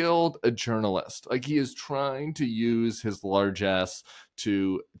 He killed a journalist. Like, he is trying to use his largesse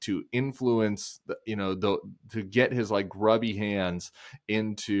to influence to get his like grubby hands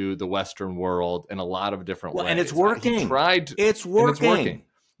into the Western world in a lot of different ways. And it's working. It's working.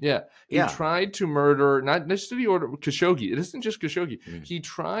 Yeah. He tried to murder, not just the order Khashoggi. It isn't just Khashoggi. He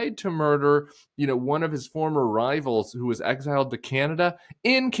tried to murder, you know, one of his former rivals who was exiled to Canada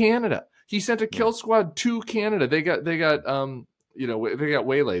in Canada. He sent a kill squad to Canada. They got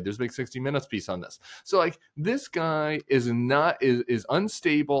waylaid. There's a big 60 Minutes piece on this. So like, this guy is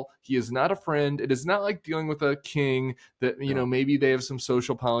unstable. He is not a friend. It is not like dealing with a king that, you know, maybe they have some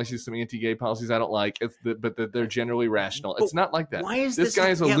social policies, some anti-gay policies I don't like, but that they're generally rational. It's not like that. Why is this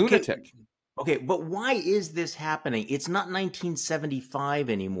guy is a lunatic. Okay, but why is this happening? It's not 1975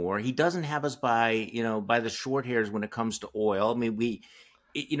 anymore. He doesn't have us by the short hairs when it comes to oil.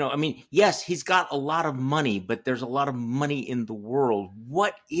 I mean, yes, he's got a lot of money, but there's a lot of money in the world.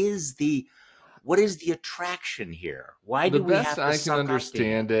 What is the attraction here? Why do we have to I can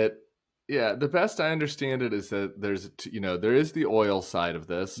understand it? Yeah, the best I understand it is that there is the oil side of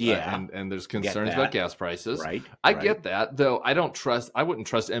this, and there's concerns about gas prices. Right. I get that, though. I wouldn't trust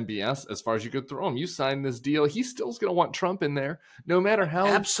MBS as far as you could throw him. You sign this deal, he's still going to want Trump in there, no matter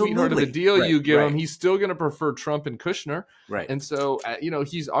how sweetheart of a deal you give him. He's still going to prefer Trump and Kushner, right? And so,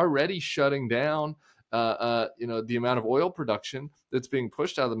 he's already shutting down the amount of oil production that's being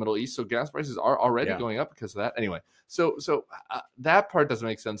pushed out of the Middle East. So gas prices are already going up because of that. Anyway, so that part doesn't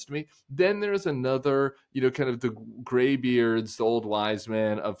make sense to me. Then there's another, kind of the graybeards, the old wise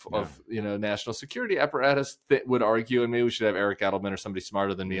men of national security apparatus that would argue, and maybe we should have Eric Edelman or somebody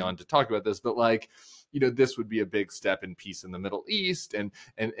smarter than me on to talk about this, but like, this would be a big step in peace in the Middle East, and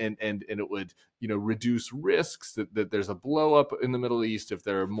it would, reduce risks that there's a blow up in the Middle East if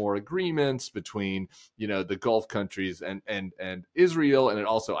there are more agreements between, the Gulf countries and Israel, and it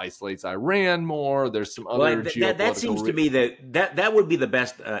also isolates Iran more. There's some other geopolitical. That seems to me that would be the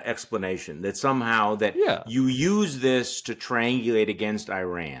best explanation. That somehow you use this to triangulate against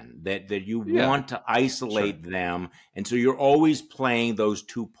Iran. That you want to isolate them, and so you're always playing those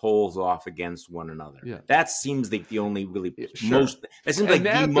two poles off against one another. Yeah. That seems like the only really most. That seems like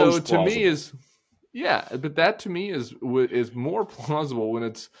the most plausible. To me is. Yeah, but that to me is more plausible when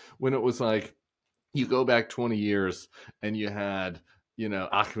it was like you go back 20 years and you had,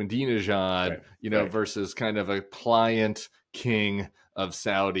 Ahmadinejad, versus kind of a pliant king of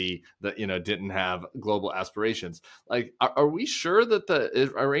Saudi that, didn't have global aspirations. Like, are we sure that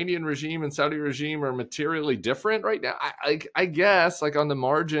the Iranian regime and Saudi regime are materially different right now? I guess, like, on the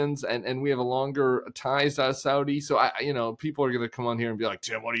margins, and we have a longer ties to Saudi. So people are going to come on here and be like,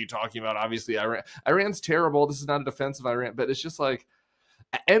 Tim, what are you talking about? Obviously, Iran's terrible. This is not a defense of Iran, but it's just like,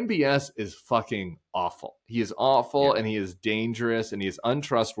 MBS is fucking awful. He is awful, and he is dangerous, and he is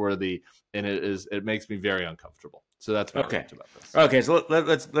untrustworthy, and it makes me very uncomfortable. So that's my rant about this. Okay, so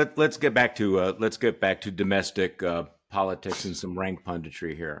let's get back to domestic politics and some rank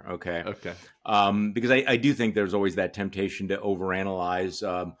punditry here. Okay. Because I do think there's always that temptation to overanalyze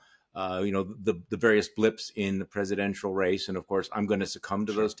the various blips in the presidential race, and of course, I'm going to succumb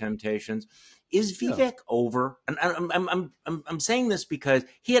to those temptations. Is Vivek over? And I'm saying this because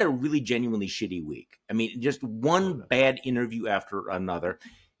he had a really genuinely shitty week. I mean, just one bad interview after another.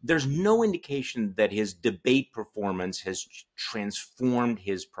 There's no indication that his debate performance has transformed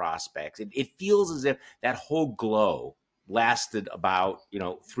his prospects. It feels as if that whole glow lasted about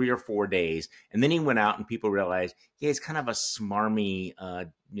 3 or 4 days, and then he went out and people realized he's kind of a smarmy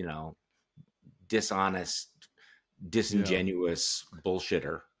dishonest, disingenuous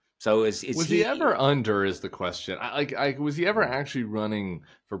bullshitter, So was he ever under is the question. Was he ever actually running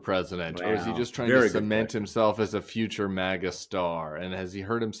for president, or is he just trying to cement himself as a future MAGA star? And has he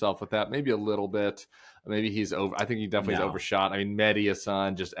hurt himself with that? Maybe a little bit. Maybe he's over. I think he definitely is overshot. I mean, Mehdi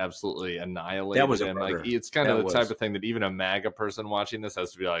Hassan just absolutely annihilated him. Like, it's kind of the type of thing that even a MAGA person watching this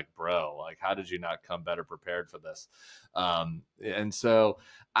has to be like, bro, like, how did you not come better prepared for this? And so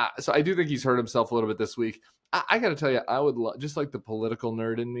I do think he's hurt himself a little bit this week. I got to tell you, I would just like the political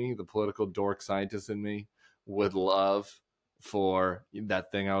nerd in me, the political dork scientist in me would love for that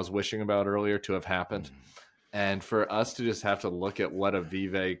thing I was wishing about earlier to have happened. And for us to just have to look at what a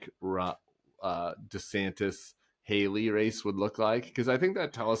Vivek DeSantis Haley race would look like, because I think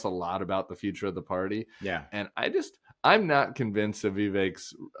that tells us a lot about the future of the party. Yeah. And I'm not convinced that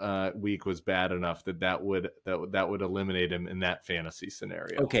Vivek's week was bad enough that would eliminate him in that fantasy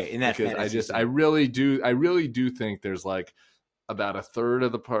scenario. Okay, in that because I really do think there's like about a third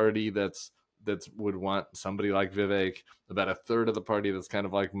of the party that's would want somebody like Vivek, about a third of the party that's kind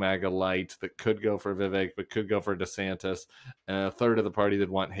of like MAGA light that could go for Vivek but could go for DeSantis, and a third of the party that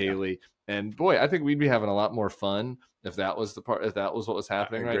want Haley. And boy, I think we'd be having a lot more fun if that was what was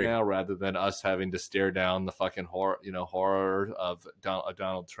happening right now, rather than us having to stare down the fucking horror of a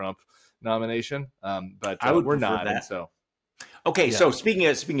Donald Trump nomination. But we're not. And so. Okay, so speaking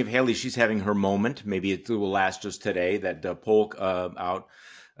of Haley, she's having her moment. Maybe it will last just today. That poll out,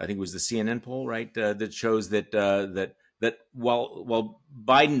 I think it was the CNN poll, right? That shows that while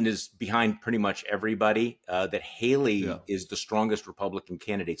Biden is behind pretty much everybody, that Haley is the strongest Republican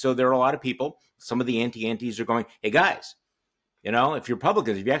candidate. So there are a lot of people, some of the anti-antis are going, hey guys, if you're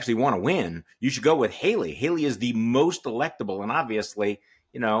Republicans, if you actually want to win, you should go with Haley. Haley is the most electable. And obviously,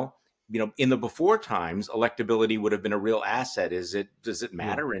 in the before times, electability would have been a real asset. Does it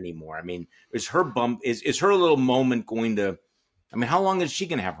matter anymore? I mean, is her little moment going to, how long is she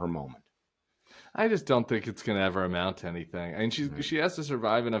going to have her moment? I just don't think it's going to ever amount to anything. I mean, she has to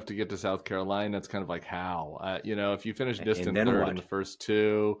survive enough to get to South Carolina. It's kind of like how, if you finish distant third in the first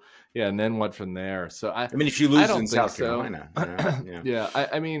two, and then what from there? So if she loses in South Carolina,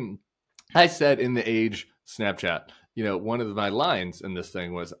 I said in the Age Snapchat, one of my lines in this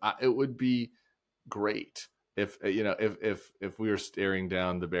thing was, it would be great if we were staring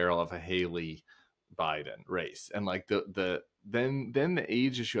down the barrel of a Haley Biden race, and like then the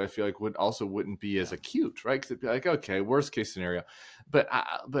age issue I feel like wouldn't be as acute, right? Because it'd be like, okay, worst case scenario,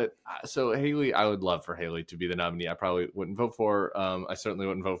 so Haley, I would love for Haley to be the nominee. I probably wouldn't vote for. I certainly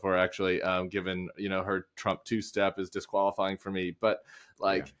wouldn't vote for her, actually, given her Trump two-step is disqualifying for me. But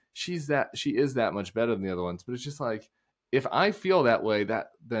she is that much better than the other ones. But it's just like, if I feel that way,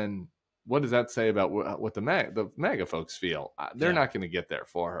 then what does that say about what the MAGA folks feel? They're not going to get there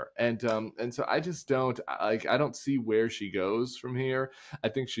for her. And so I just don't I don't see where she goes from here. I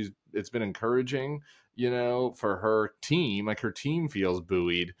think it's been encouraging, for her team. Like, her team feels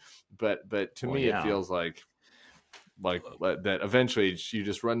buoyed, but to me, it feels like that eventually you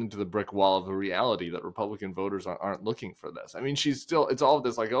just run into the brick wall of the reality that Republican voters aren't looking for this. I mean, it's all of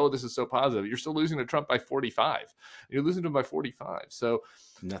this like, oh, this is so positive. You're still losing to Trump by 45. You're losing to him by 45. So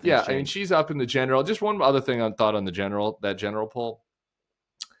changed. I mean, she's up in the general. Just one other thing on that general poll.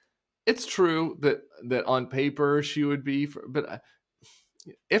 It's true that on paper she would be, but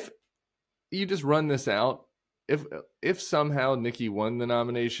if you just run this out, if somehow Nikki won the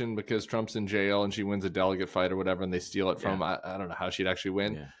nomination because Trump's in jail and she wins a delegate fight or whatever, and they steal it from, I don't know how she'd actually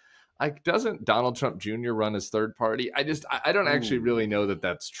win. Yeah. Like, doesn't Donald Trump Jr. run his third party? I don't actually really know that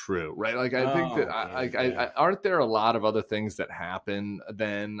that's true, right? Like, I think that aren't there a lot of other things that happen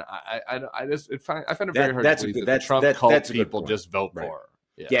then? I find it very hard to believe that Trump cult people just vote for her.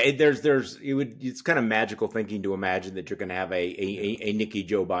 Yeah, it's kind of magical thinking to imagine that you're going to have a Nikki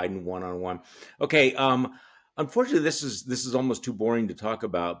Joe Biden one-on-one. Okay, unfortunately, this is almost too boring to talk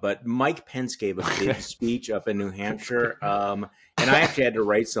about, but Mike Pence gave a big speech up in New Hampshire, and I actually had to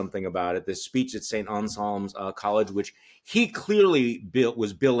write something about it. This speech at St. Anselm's College, which he clearly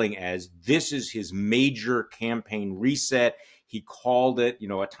was billing as this is his major campaign reset. He called it,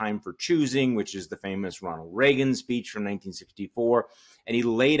 a time for choosing, which is the famous Ronald Reagan speech from 1964, and he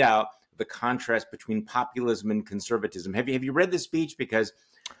laid out the contrast between populism and conservatism. Have you read this speech? Because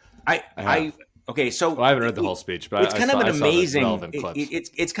Okay, so I haven't read the whole speech, but it's kind of an amazing.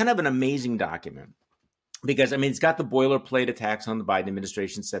 It's kind of an amazing document because it's got the boilerplate attacks on the Biden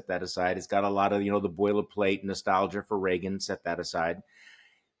administration. Set that aside. It's got a lot of the boilerplate nostalgia for Reagan. Set that aside.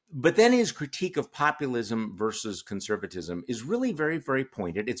 But then his critique of populism versus conservatism is really very, very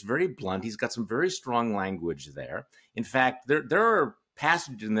pointed. It's very blunt. He's got some very strong language there. In fact, there are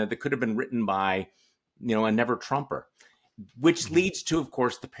passages in there that could have been written by a never Trumper. which leads to, of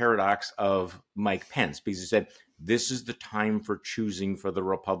course, the paradox of Mike Pence, because he said, this is the time for choosing for the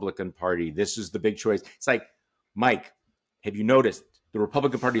Republican Party. This is the big choice. It's like, Mike, have you noticed the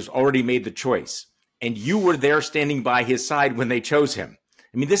Republican Party has already made the choice, and you were there standing by his side when they chose him?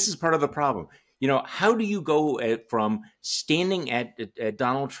 I mean, this is part of the problem. How do you go from standing at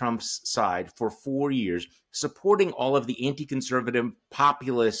Donald Trump's side for 4 years, supporting all of the anti-conservative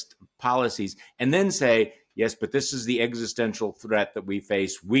populist policies, and then say, yes, but this is the existential threat that we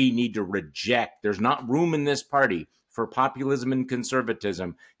face. We need to reject. There's not room in this party for populism and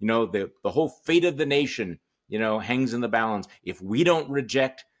conservatism. The whole fate of the nation, hangs in the balance. If we don't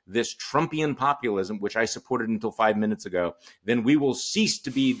reject this Trumpian populism, which I supported until 5 minutes ago, then we will cease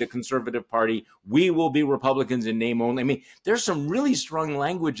to be the conservative party. We will be Republicans in name only. I mean, there's some really strong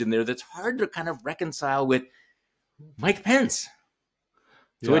language in there that's hard to kind of reconcile with Mike Pence.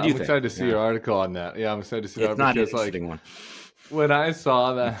 So what do you think? I'm excited to see your article on that. Yeah, I'm excited to see that. It's not an interesting one. When I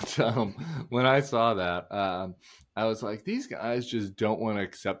saw that, I was like, these guys just don't want to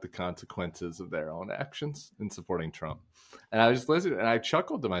accept the consequences of their own actions in supporting Trump. And I just listened and I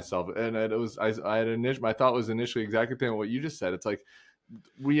chuckled to myself. And my thought was initially exactly the same what you just said. It's like,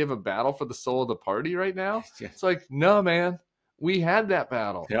 we have a battle for the soul of the party right now. Yeah. It's like, no, man, we had that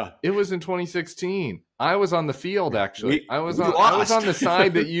battle. Yeah. It was in 2016. I was on the field, actually. I was lost. on the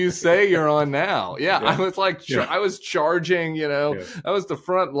side that you say you're on now. Yeah. I was like, I was charging, I was the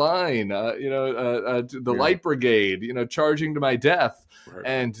front line, the light brigade, charging to my death.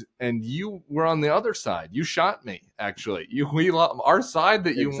 Right. And you were on the other side. You shot me, actually. Our side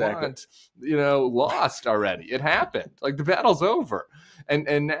that you want, lost already. It happened. Like, the battle's over.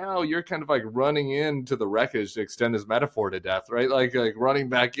 And now you're kind of like running into the wreckage, to extend this metaphor to death, right? Like running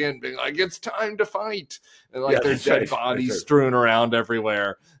back in, being like, it's time to fight. And there's dead bodies strewn around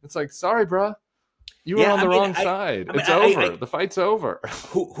everywhere. It's like, sorry, bro. You were on the wrong side. It's over. The fight's over.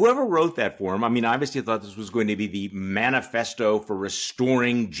 Whoever wrote that for him, obviously thought this was going to be the manifesto for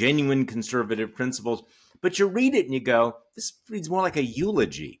restoring genuine conservative principles. But you read it and you go, this reads more like a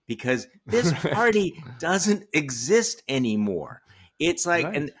eulogy, because this party doesn't exist anymore. It's like,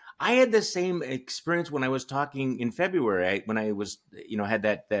 right. And I had the same experience when I was talking in February, when I was, had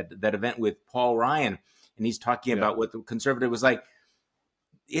that event with Paul Ryan, and he's talking about what the conservative was like.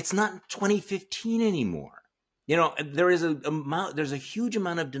 It's not 2015 anymore. There's a huge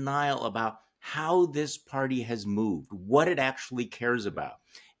amount of denial about how this party has moved, what it actually cares about.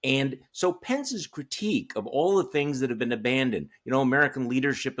 And so Pence's critique of all the things that have been abandoned, American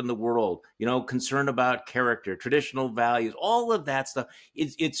leadership in the world, concern about character, traditional values, all of that stuff,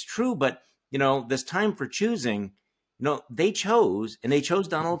 it's true. But, this time for choosing, they chose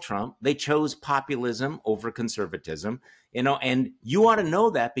Donald Trump. They chose populism over conservatism, and you ought to know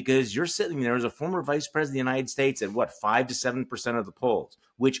that, because you're sitting there as a former vice president of the United States at 5 to 7% of the polls,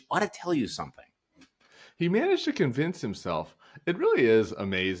 which ought to tell you something. He managed to convince himself. It really is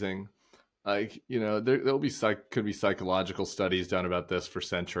amazing. Like, could be psychological studies done about this for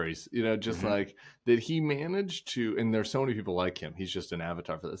centuries, like that he managed to, and there's so many people like him. He's just an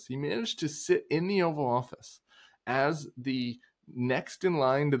avatar for this. He managed to sit in the Oval Office as the next in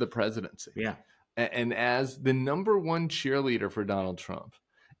line to the presidency. Yeah. And as the number one cheerleader for Donald Trump.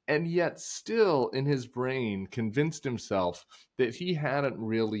 And yet still in his brain convinced himself that he hadn't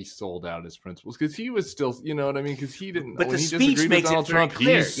really sold out his principles, because he was still, because he didn't. But when the he speech disagreed makes with Donald it very Trump,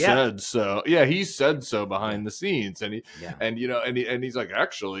 clear. he said so. Yeah, he said so behind the scenes, and he's like,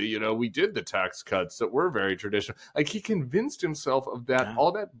 actually, we did the tax cuts that were very traditional. Like, he convinced himself of that,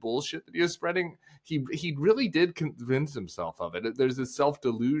 all that bullshit that he was spreading. He really did convince himself of it. There's this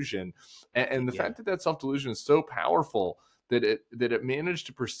self-delusion, and the fact that self-delusion is so powerful that it managed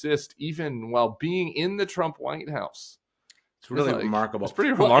to persist even while being in the Trump White House. It's really remarkable. It's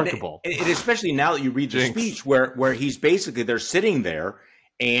pretty remarkable. And especially now that you read the speech where he's basically, they're sitting there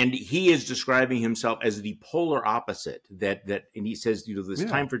and he is describing himself as the polar opposite, and he says, this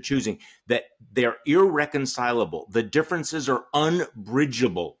time for choosing, that they're irreconcilable. The differences are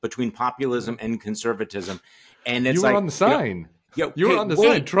unbridgeable between populism and conservatism. And it's on the sign. You were on the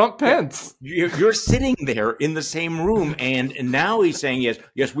side, Trump Pence. You're sitting there in the same room, and now he's saying,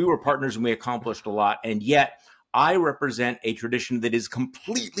 yes, we were partners and we accomplished a lot, and yet I represent a tradition that is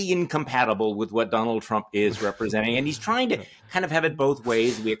completely incompatible with what Donald Trump is representing. And he's trying to kind of have it both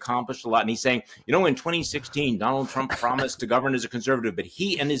ways. We accomplished a lot. And he's saying, in 2016, Donald Trump promised to govern as a conservative, but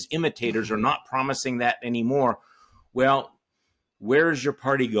he and his imitators are not promising that anymore. Well, where's your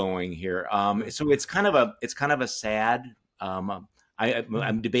party going here? So it's kind of a sad. I'm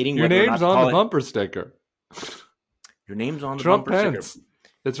debating your whether name's on the bumper sticker. Your name's on the Trump bumper Pence. sticker.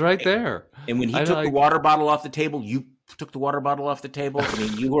 It's right there. And when he took the water bottle off the table, you took the water bottle off the table. I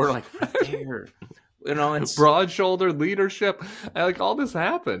mean, you were like right there. You know, it's broad-shouldered leadership. All this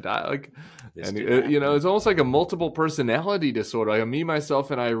happened. It's almost like a multiple personality disorder, like a me, myself,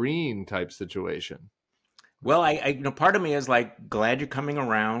 and Irene type situation. Well, I part of me is like, glad you're coming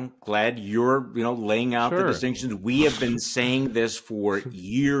around. Glad you're, laying out the distinctions. We have been saying this for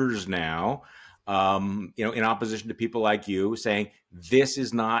years now, in opposition to people like you saying this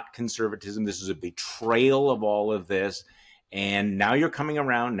is not conservatism. This is a betrayal of all of this. And now you're coming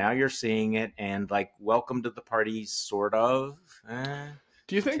around. Now you're seeing it. And welcome to the party, sort of.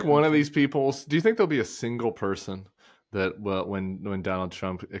 Do you think one of these people, do you think there'll be a single person that when Donald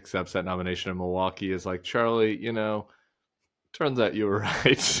Trump accepts that nomination in Milwaukee is like, Charlie, turns out you were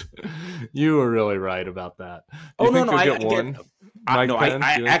right. You were really right about that. I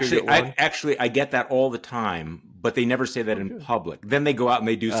get that all the time, but they never say that in public. Then they go out and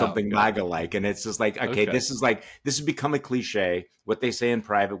they do something MAGA-like, and it's just like, okay, this has become a cliche. What they say in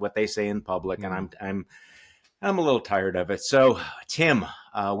private, what they say in public, and I'm a little tired of it. So, Tim,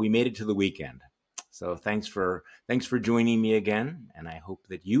 we made it to the weekend. So thanks for joining me again, and I hope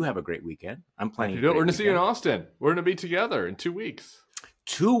that you have a great weekend. I'm planning. We're going to see you in Austin. We're going to be together in 2 weeks.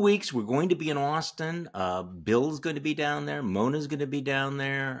 2 weeks, we're going to be in Austin. Bill's going to be down there. Mona's going to be down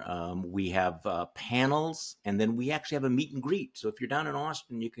there. We have panels, and then we actually have a meet and greet. So if you're down in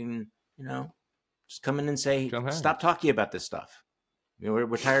Austin, you can, just come in and say, stop talking about this stuff.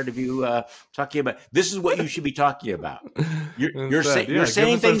 We're tired of you talking about. This is what you should be talking about. You're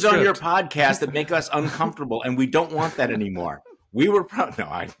saying things on your podcast that make us uncomfortable, and we don't want that anymore.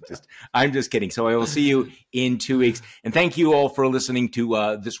 I'm just kidding. So I will see you in 2 weeks. And thank you all for listening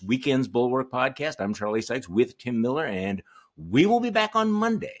to this weekend's Bulwark Podcast. I'm Charlie Sykes with Tim Miller, and we will be back on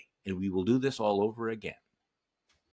Monday, and we will do this all over again.